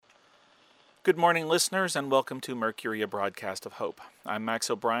Good morning, listeners, and welcome to Mercury, a broadcast of hope. I'm Max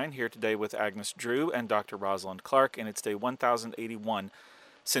O'Brien, here today with Agnes Drew and Dr. Rosalind Clark, and it's day 1081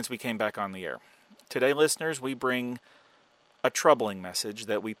 since we came back on the air. Today, listeners, we bring a troubling message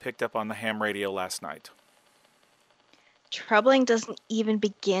that we picked up on the ham radio last night. Troubling doesn't even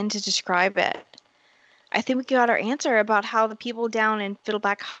begin to describe it. I think we got our answer about how the people down in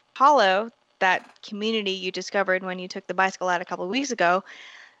Fiddleback Hollow, that community you discovered when you took the bicycle out a couple of weeks ago,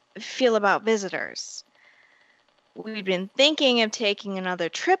 feel about visitors. We've been thinking of taking another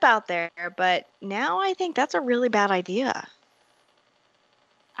trip out there, but now I think that's a really bad idea.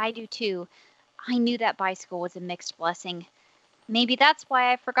 I do too. I knew that bicycle was a mixed blessing. Maybe that's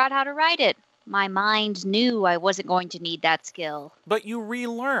why I forgot how to ride it. My mind knew I wasn't going to need that skill. But you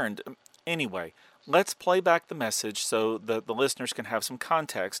relearned. Anyway, let's play back the message so the listeners can have some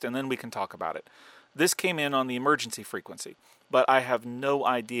context, and then we can talk about it. This came in on the emergency frequency, but I have no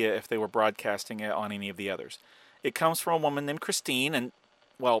idea if they were broadcasting it on any of the others. It comes from a woman named Christine, and,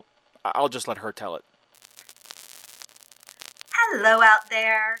 well, I'll just let her tell it. Hello out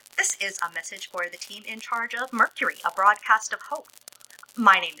there. This is a message for the team in charge of Mercury, a broadcast of hope.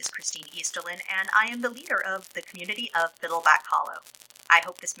 My name is Christine Easterlin, and I am the leader of the community of Fiddleback Hollow. I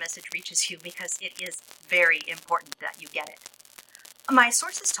hope this message reaches you because it is very important that you get it. My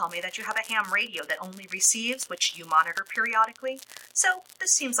sources tell me that you have a ham radio that only receives, which you monitor periodically, so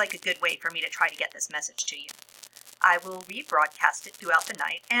this seems like a good way for me to try to get this message to you. I will rebroadcast it throughout the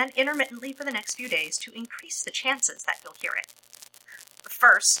night and intermittently for the next few days to increase the chances that you'll hear it.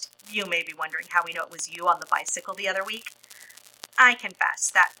 First, you may be wondering how we know it was you on the bicycle the other week. I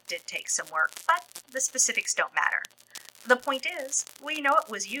confess, that did take some work, but the specifics don't matter. The point is, we know it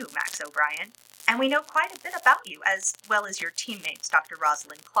was you, Max O'Brien, and we know quite a bit about you, as well as your teammates, Dr.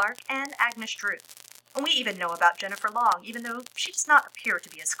 Rosalind Clark and Agnes Drew. We even know about Jennifer Long, even though she does not appear to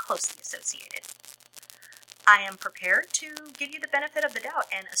be as closely associated. I am prepared to give you the benefit of the doubt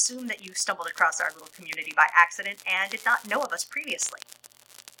and assume that you stumbled across our little community by accident and did not know of us previously.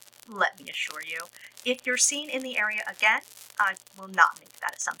 Let me assure you, if you're seen in the area again, I will not make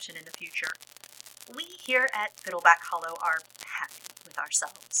that assumption in the future. We here at Fiddleback Hollow are happy with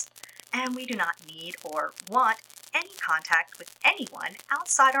ourselves, and we do not need or want any contact with anyone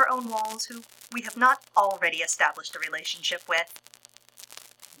outside our own walls who we have not already established a relationship with.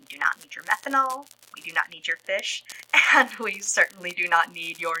 We do not need your methanol, we do not need your fish, and we certainly do not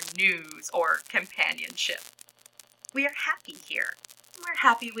need your news or companionship. We are happy here. We're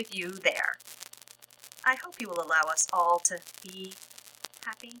happy with you there. I hope you will allow us all to be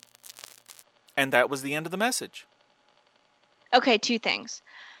happy. And that was the end of the message. Okay, two things.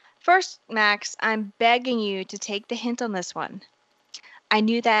 First, Max, I'm begging you to take the hint on this one. I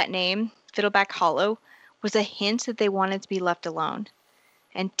knew that name, Fiddleback Hollow, was a hint that they wanted to be left alone.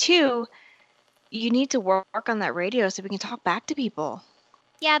 And two, you need to work on that radio so we can talk back to people.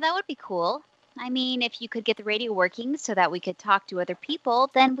 Yeah, that would be cool. I mean, if you could get the radio working so that we could talk to other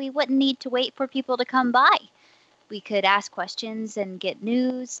people, then we wouldn't need to wait for people to come by. We could ask questions and get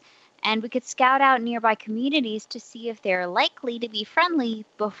news, and we could scout out nearby communities to see if they're likely to be friendly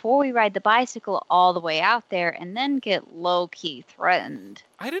before we ride the bicycle all the way out there and then get low-key threatened.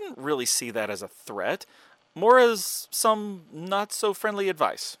 I didn't really see that as a threat, more as some not-so-friendly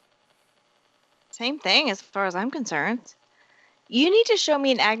advice. Same thing as far as I'm concerned. You need to show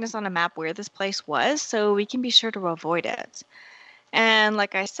me and Agnes on a map where this place was so we can be sure to avoid it. And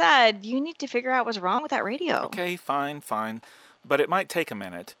like I said, you need to figure out what's wrong with that radio. Okay, fine. But it might take a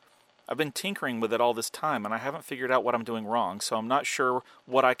minute. I've been tinkering with it all this time, and I haven't figured out what I'm doing wrong, so I'm not sure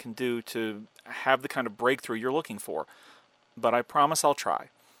what I can do to have the kind of breakthrough you're looking for. But I promise I'll try.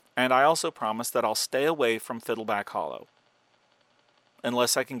 And I also promise that I'll stay away from Fiddleback Hollow.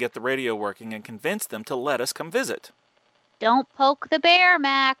 Unless I can get the radio working and convince them to let us come visit. Don't poke the bear,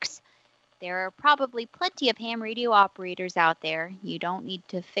 Max. There are probably plenty of ham radio operators out there. You don't need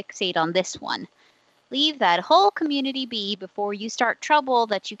to fixate on this one. Leave that whole community be before you start trouble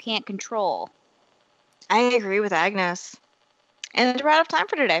that you can't control. I agree with Agnes. And we're out of time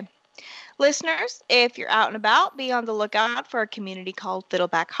for today. Listeners, if you're out and about, be on the lookout for a community called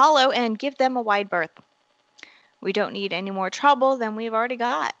Fiddleback Hollow and give them a wide berth. We don't need any more trouble than we've already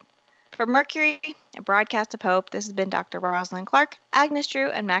got. For Mercury, a broadcast of hope, this has been Dr. Rosalind Clark, Agnes Drew,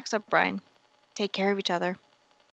 and Max O'Brien. Take care of each other.